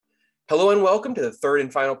Hello and welcome to the third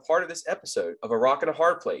and final part of this episode of A Rock and a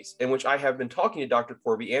Hard Place, in which I have been talking to Dr.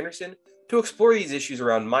 Corby Anderson to explore these issues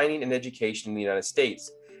around mining and education in the United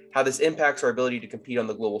States, how this impacts our ability to compete on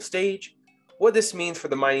the global stage, what this means for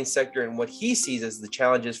the mining sector, and what he sees as the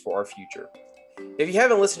challenges for our future. If you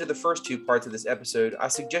haven't listened to the first two parts of this episode, I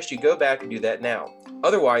suggest you go back and do that now.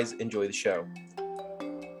 Otherwise, enjoy the show.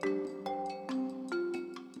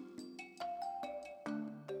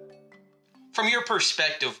 From your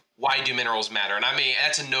perspective, why do minerals matter? And I mean,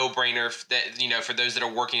 that's a no-brainer for those that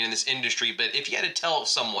are working in this industry. But if you had to tell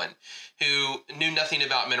someone who knew nothing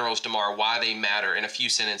about minerals tomorrow why they matter in a few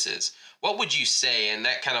sentences, what would you say? And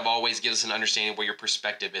that kind of always gives us an understanding of where your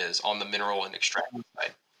perspective is on the mineral and extraction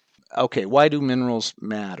side. Okay, why do minerals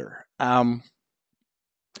matter? Well,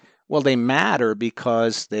 they matter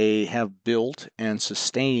because they have built and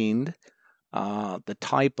sustained the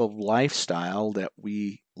type of lifestyle that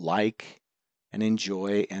we like and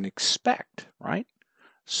enjoy and expect, right?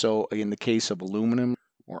 So in the case of aluminum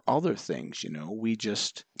or other things, we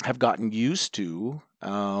just have gotten used to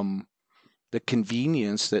the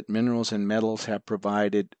convenience that minerals and metals have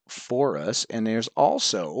provided for us. And there's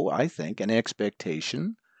also, I think, an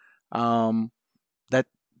expectation that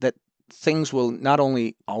that things will not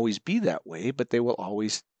only always be that way, but they will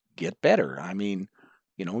always get better. I mean,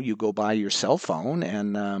 you go buy your cell phone,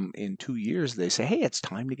 and in 2 years they say, "Hey, it's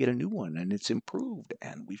time to get a new one, and it's improved."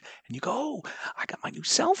 And you go, "Oh, I got my new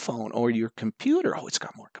cell phone," or your computer. "Oh, it's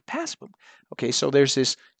got more capacity." Okay, so there's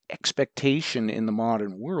this expectation in the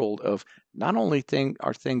modern world of not only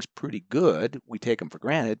are things pretty good, we take them for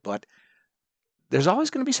granted, but there's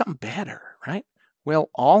always going to be something better, right?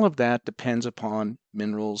 Well, all of that depends upon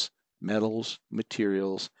minerals, metals,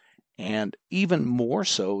 materials, and even more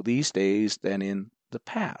so these days than in the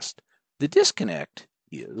past. The disconnect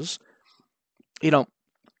is,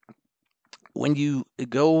 when you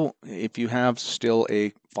go, if you have still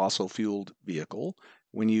a fossil fueled vehicle,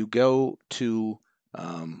 when you go to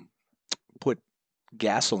put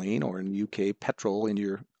gasoline, or in the UK, petrol, in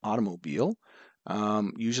your automobile,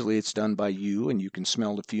 usually it's done by you, and you can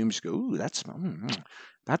smell the fumes. You go, "Ooh,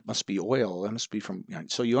 that must be oil. That must be from."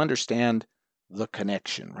 So you understand the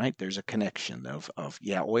connection, right? There's a connection of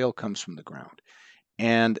yeah, oil comes from the ground.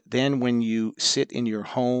 And then when you sit in your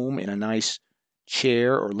home in a nice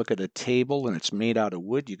chair or look at a table and it's made out of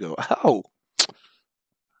wood, you go, "Oh,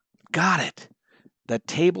 got it. The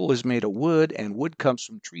table is made of wood, and wood comes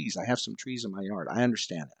from trees. I have some trees in my yard. I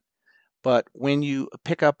understand that." But when you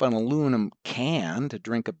pick up an aluminum can to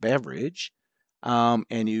drink a beverage,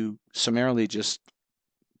 and you summarily just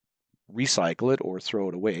recycle it or throw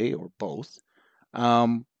it away or both,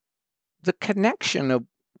 the connection of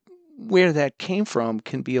where that came from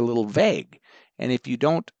can be a little vague. And if you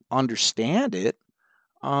don't understand it,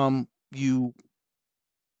 you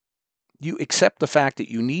accept the fact that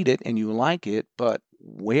you need it and you like it, but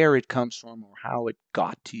where it comes from or how it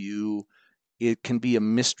got to you, it can be a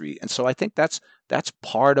mystery. And so I think that's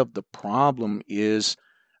part of the problem is,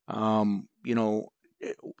 in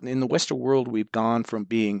the Western world, we've gone from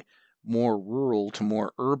being more rural to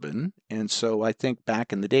more urban. And so I think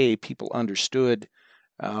back in the day, people understood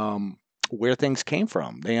where things came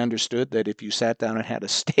from. They understood that if you sat down and had a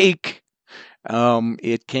steak,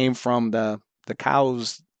 it came from the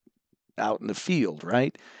cows out in the field,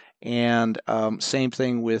 right? And same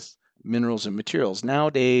thing with minerals and materials.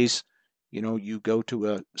 Nowadays, you go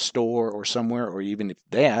to a store or somewhere, or even if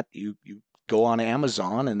that, you go on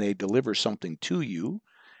Amazon and they deliver something to you.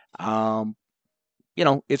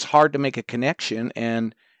 It's hard to make a connection,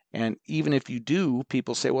 and even if you do,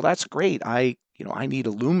 people say, "Well, that's great. I need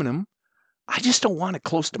aluminum. I just don't want it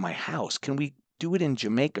close to my house. Can we do it in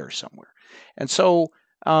Jamaica or somewhere?" And so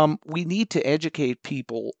we need to educate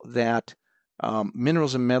people that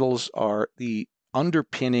minerals and metals are the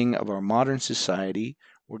underpinning of our modern society.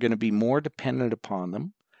 We're going to be more dependent upon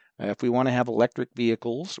them. If we want to have electric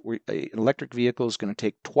vehicles, an electric vehicle is going to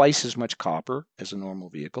take twice as much copper as a normal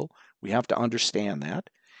vehicle. We have to understand that.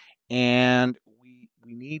 And we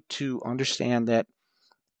need to understand that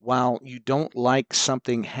while you don't like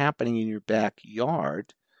something happening in your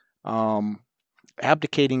backyard,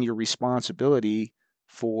 abdicating your responsibility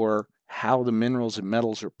for how the minerals and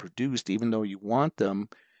metals are produced, even though you want them,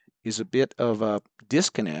 is a bit of a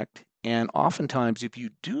disconnect. And oftentimes, if you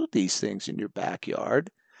do these things in your backyard,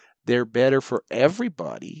 they're better for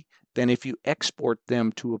everybody than if you export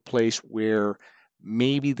them to a place where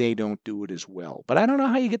maybe they don't do it as well. But I don't know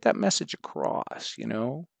how you get that message across,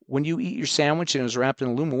 When you eat your sandwich and it's wrapped in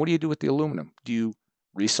aluminum, what do you do with the aluminum? Do you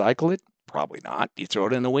recycle it? Probably not. You throw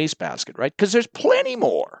it in the wastebasket, right? Because there's plenty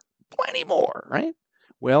more, right?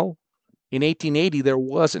 Well, in 1880, there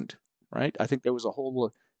wasn't. right? I think there was a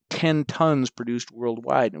whole 10 tons produced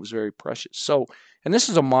worldwide, and it was very precious. So, and this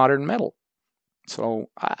is a modern metal. So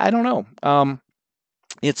I don't know.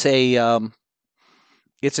 It's a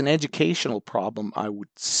it's an educational problem, I would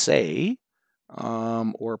say,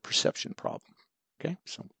 or a perception problem. Okay,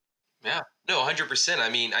 so Yeah, no, 100%. I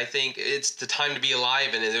mean, I think it's the time to be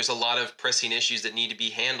alive, and there's a lot of pressing issues that need to be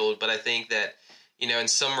handled. But I think that, in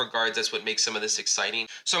some regards, that's what makes some of this exciting.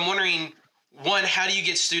 So I'm wondering, one, how do you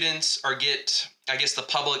get students or get, I guess, the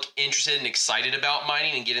public interested and excited about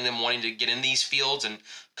mining and getting them wanting to get in these fields and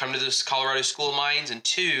come to this Colorado School of Mines? And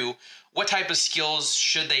two, what type of skills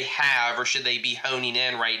should they have or should they be honing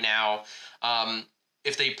in right now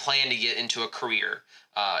if they plan to get into a career?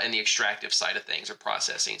 In the extractive side of things or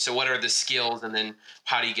processing. So what are the skills, and then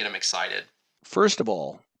how do you get them excited? First of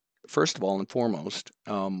all and foremost,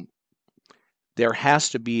 there has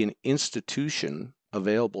to be an institution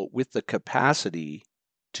available with the capacity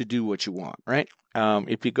to do what you want, right?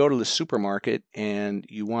 If you go to the supermarket and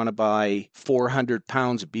you want to buy 400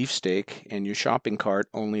 pounds of beefsteak and your shopping cart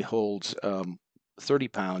only holds 30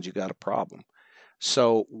 pounds, you got a problem.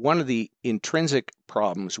 So one of the intrinsic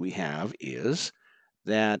problems we have is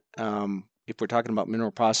that if we're talking about mineral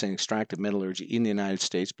processing, extractive metallurgy in the United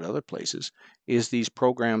States, but other places, is these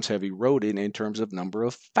programs have eroded in terms of number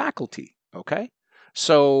of faculty. Okay,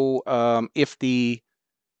 so if the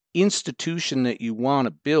institution that you want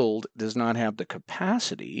to build does not have the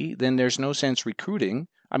capacity, then there's no sense recruiting.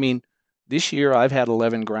 I mean, this year I've had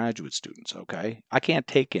 11 graduate students. Okay, I can't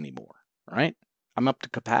take any more. Right, I'm up to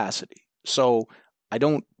capacity. So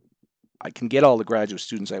I can get all the graduate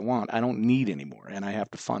students I want. I don't need any more, and I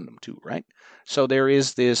have to fund them too, right? So there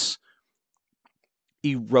is this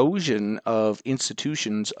erosion of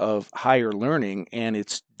institutions of higher learning, and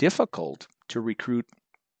it's difficult to recruit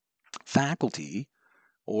faculty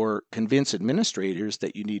or convince administrators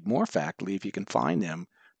that you need more faculty if you can find them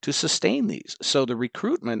to sustain these. So the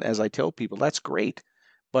recruitment, as I tell people, that's great,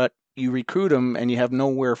 but you recruit them and you have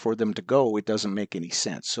nowhere for them to go. It doesn't make any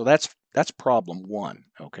sense. So that's problem one.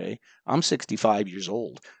 Okay, I'm 65 years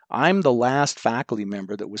old. I'm the last faculty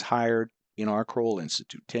member that was hired in our Kroll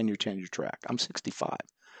Institute, tenure track. I'm 65.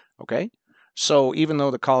 Okay, so even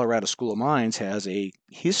though the Colorado School of Mines has a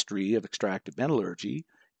history of extractive metallurgy,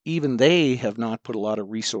 even they have not put a lot of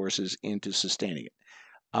resources into sustaining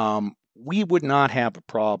it. We would not have a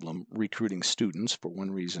problem recruiting students for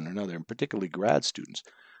one reason or another, and particularly grad students.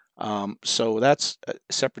 So that's a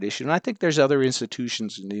separate issue. And I think there's other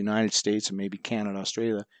institutions in the United States and maybe Canada,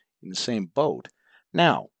 Australia in the same boat.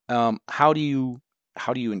 Now, how do you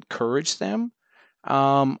encourage them?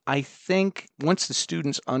 I think once the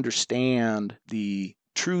students understand the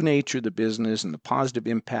true nature of the business and the positive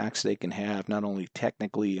impacts they can have, not only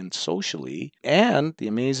technically and socially, and the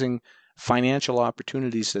amazing financial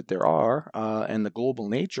opportunities that there are, and the global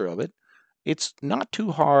nature of it, it's not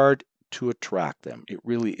too hard to attract them. It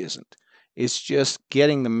really isn't. It's just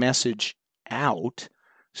getting the message out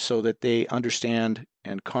so that they understand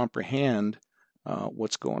and comprehend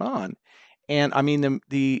what's going on. And I mean,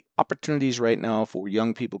 the opportunities right now for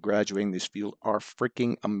young people graduating this field are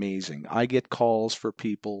freaking amazing. I get calls for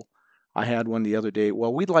people. I had one the other day.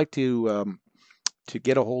 Well, we'd like to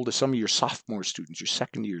get a hold of some of your sophomore students, your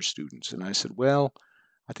second year students. And I said, well,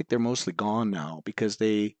 I think they're mostly gone now because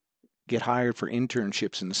they get hired for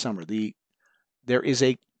internships in the summer. There is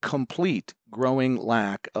a complete growing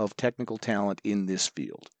lack of technical talent in this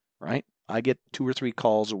field, right? I get 2 or 3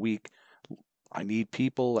 calls a week. I need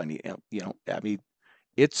people. I need, I mean,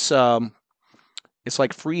 it's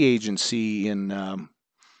like free agency in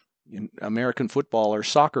American football or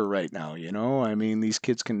soccer right now. I mean, these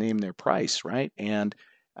kids can name their price, right? And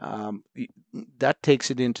that takes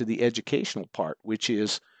it into the educational part, which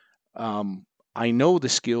is I know the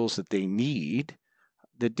skills that they need.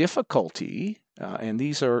 The difficulty, and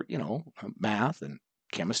these are, math and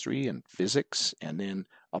chemistry and physics, and then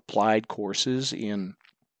applied courses in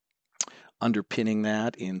underpinning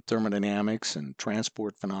that in thermodynamics and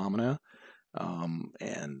transport phenomena,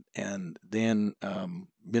 and then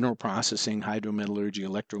mineral processing, hydrometallurgy,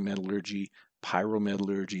 electrometallurgy,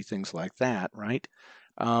 pyrometallurgy, things like that, right?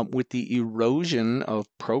 With the erosion of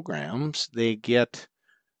programs, they get,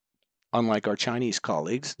 unlike our Chinese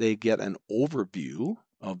colleagues, they get an overview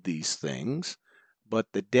of these things, but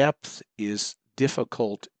the depth is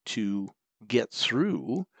difficult to get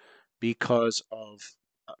through because of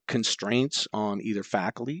constraints on either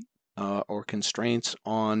faculty or constraints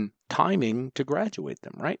on timing to graduate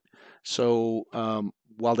them, right? So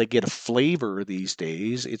while they get a flavor these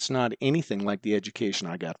days, it's not anything like the education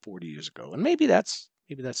I got 40 years ago. And maybe that's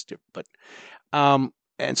different. But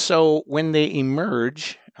And so when they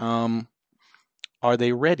emerge, are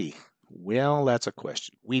they ready? Well, that's a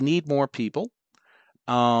question. We need more people.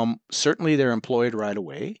 Certainly, they're employed right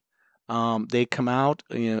away. They come out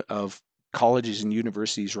of colleges and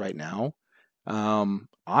universities right now,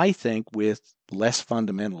 I think, with less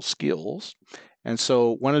fundamental skills. And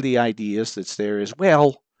so, one of the ideas that's there is,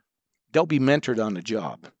 well, they'll be mentored on the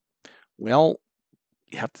job. Well,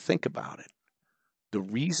 you have to think about it. The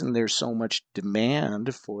reason there's so much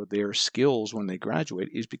demand for their skills when they graduate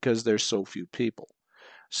is because there's so few people.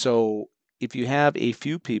 So if you have a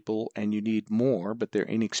few people and you need more, but they're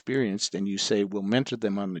inexperienced, and you say, we'll mentor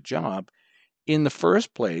them on the job, in the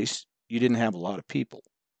first place, you didn't have a lot of people.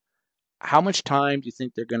 How much time do you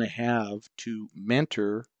think they're going to have to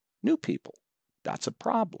mentor new people? That's a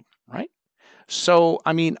problem, right? So,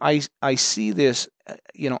 I mean, I see this,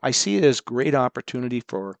 I see it as great opportunity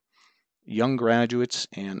for young graduates.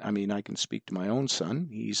 And I mean, I can speak to my own son.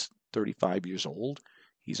 He's 35 years old.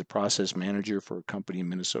 He's a process manager for a company in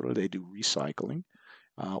Minnesota. They do recycling.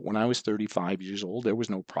 When I was 35 years old, there was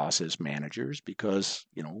no process managers because,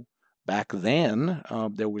 back then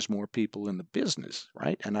there was more people in the business,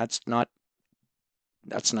 right? And that's not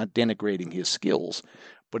denigrating his skills,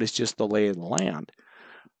 but it's just the lay of the land.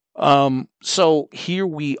 So here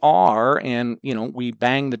we are, and we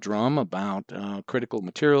bang the drum about critical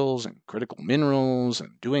materials and critical minerals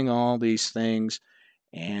and doing all these things,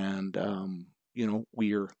 and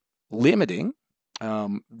we're limiting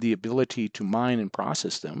the ability to mine and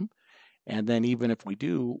process them. And then even if we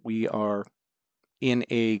do, we are in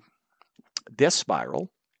a death spiral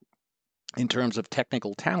in terms of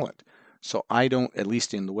technical talent. So I don't, at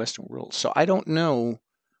least in the Western world, so I don't know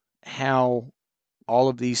how all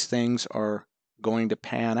of these things are going to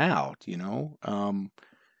pan out.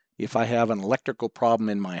 If I have an electrical problem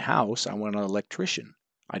in my house, I want an electrician.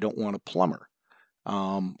 I don't want a plumber.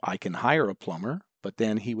 I can hire a plumber, but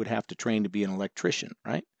then he would have to train to be an electrician,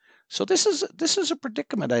 right? So this is a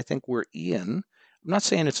predicament I think we're in. I'm not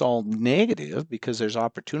saying it's all negative because there's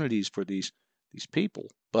opportunities for these people,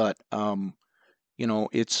 but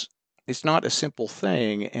it's not a simple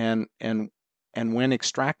thing. And when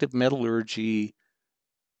extractive metallurgy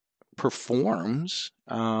performs,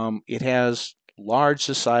 it has large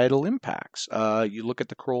societal impacts. You look at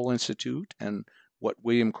the Kroll Institute and what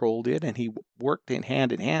William Kroll did, and he worked in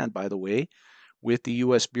hand, by the way, with the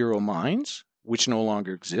U.S. Bureau of Mines, which no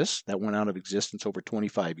longer exists. That went out of existence over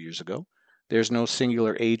 25 years ago. There's no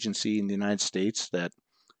singular agency in the United States that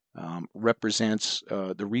represents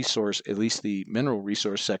the resource, at least the mineral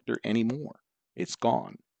resource sector, anymore. It's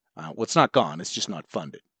gone. Well, it's not gone. It's just not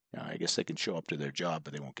funded. I guess they can show up to their job,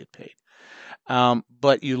 but they won't get paid.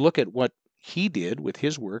 But you look at what he did with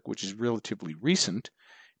his work, which is relatively recent.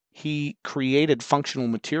 He created functional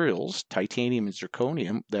materials, titanium and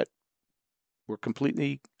zirconium, that were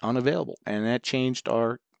completely unavailable, and that changed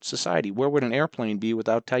our society. Where would an airplane be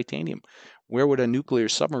without titanium? Where would a nuclear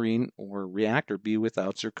submarine or reactor be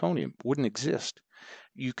without zirconium? Wouldn't exist.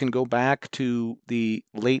 You can go back to the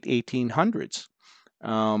late 1800s.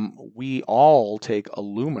 We all take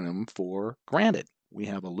aluminum for granted. We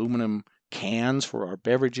have aluminum cans for our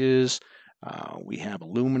beverages. We have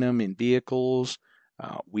aluminum in vehicles.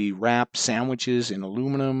 We wrap sandwiches in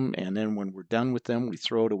aluminum, and then when we're done with them, we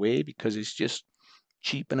throw it away because it's just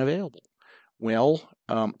cheap and available. Well,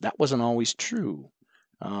 that wasn't always true.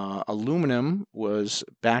 Aluminum was,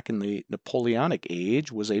 back in the Napoleonic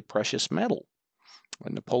age, was a precious metal.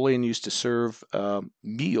 And Napoleon used to serve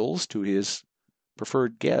meals to his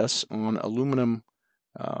preferred guests on aluminum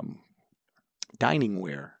dining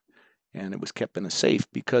ware, and it was kept in a safe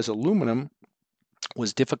because aluminum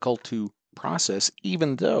was difficult to process,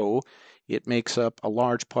 even though it makes up a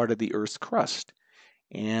large part of the Earth's crust.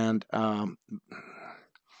 And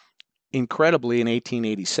incredibly, in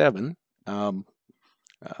 1887,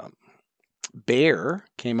 Bayer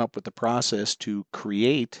came up with the process to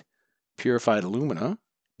create purified alumina,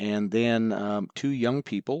 and then two young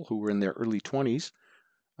people who were in their early 20s,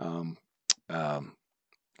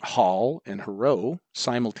 Hall and Hero,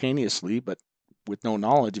 simultaneously, but with no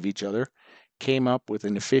knowledge of each other, came up with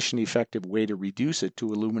an efficient, effective way to reduce it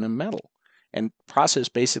to aluminum metal. And process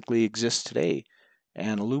basically exists today.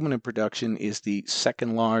 And aluminum production is the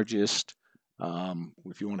second largest,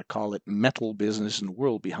 if you want to call it, metal business in the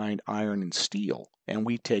world, behind iron and steel. And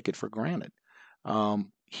we take it for granted.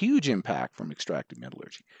 Huge impact from extractive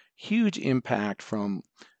metallurgy. Huge impact from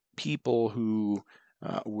people who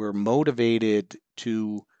were motivated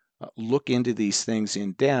to look into these things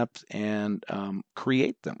in depth and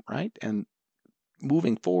create them, right? And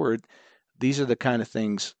moving forward, these are the kind of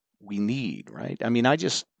things we need, right? I mean,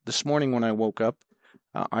 this morning when I woke up,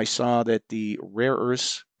 I saw that the rare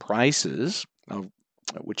earths prices,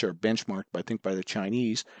 which are benchmarked, I think, by the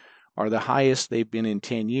Chinese, are the highest they've been in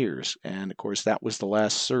 10 years. And of course, that was the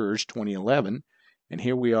last surge, 2011. And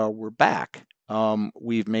here we are, we're back.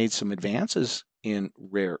 We've made some advances in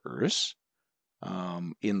rare earths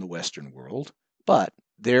in the Western world, but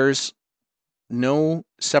there's no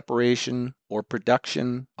separation or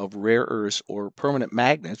production of rare earths or permanent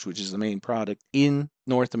magnets, which is the main product, in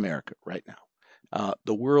North America right now.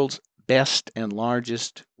 The world's best and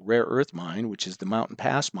largest rare earth mine, which is the Mountain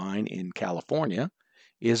Pass mine in California,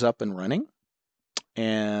 is up and running.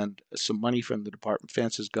 And some money from the Department of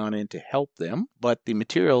Defense has gone in to help them. But the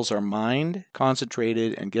materials are mined,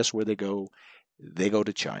 concentrated, and guess where they go? They go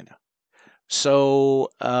to China. So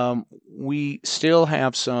we still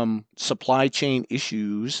have some supply chain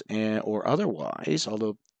issues or otherwise,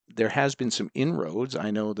 although there has been some inroads.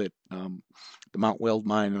 I know that the Mount Weld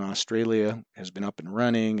mine in Australia has been up and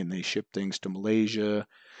running, and they ship things to Malaysia.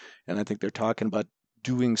 And I think they're talking about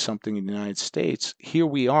doing something in the United States. Here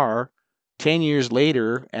we are, 10 years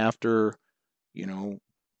later, after,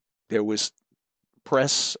 there was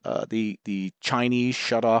press, the Chinese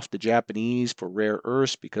shut off the Japanese for rare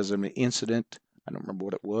earths because of an incident. I don't remember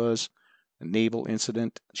what it was, a naval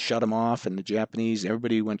incident, shut them off, and the Japanese,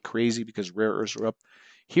 everybody went crazy because rare earths were up.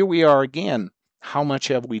 Here we are again. How much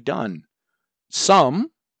have we done?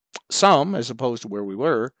 Some, as opposed to where we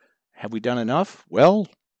were. Have we done enough? Well,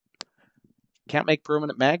 can't make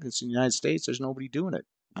permanent magnets in the United States. There's nobody doing it.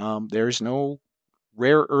 There's no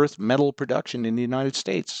rare earth metal production in the United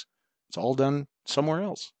States. It's all done somewhere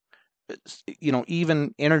else.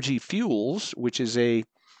 Even Energy Fuels, which is a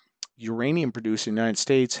uranium producer in the United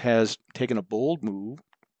States, has taken a bold move.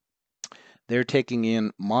 They're taking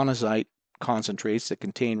in monazite concentrates that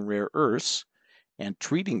contain rare earths and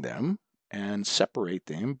treating them and separate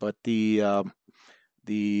them, but the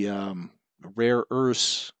rare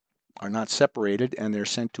earths are not separated, and they're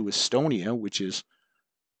sent to Estonia, which is,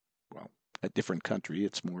 a different country.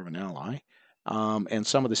 It's more of an ally. And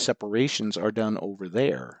some of the separations are done over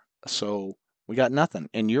there. So we got nothing.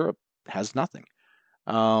 And Europe has nothing.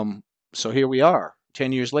 So here we are,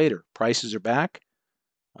 10 years later. Prices are back.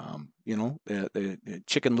 The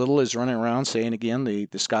Chicken Little is running around saying again, the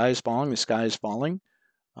sky is falling, the sky is falling.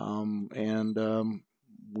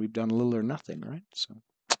 We've done little or nothing, right? So,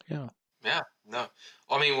 yeah. Yeah, no.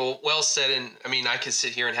 Well said. And I could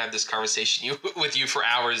sit here and have this conversation with you for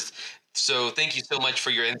hours. So thank you so much for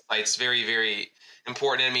your insights. Very, very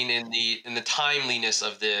important. In the timeliness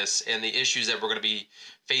of this and the issues that we're going to be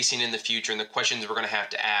facing in the future and the questions we're going to have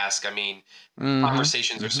to ask.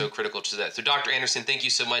 Conversations are so critical to that. So Dr. Anderson, thank you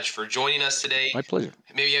so much for joining us today. My pleasure.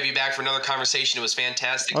 Maybe have you back for another conversation. It was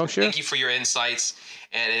fantastic. Oh, sure. Thank you for your insights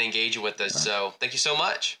and engaging with us. Right. So thank you so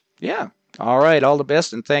much. Yeah. All right. All the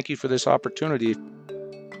best. And thank you for this opportunity.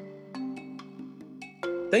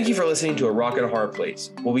 Thank you for listening to A Rock and a Hard Place.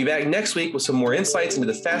 We'll be back next week with some more insights into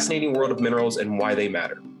the fascinating world of minerals and why they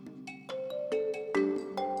matter.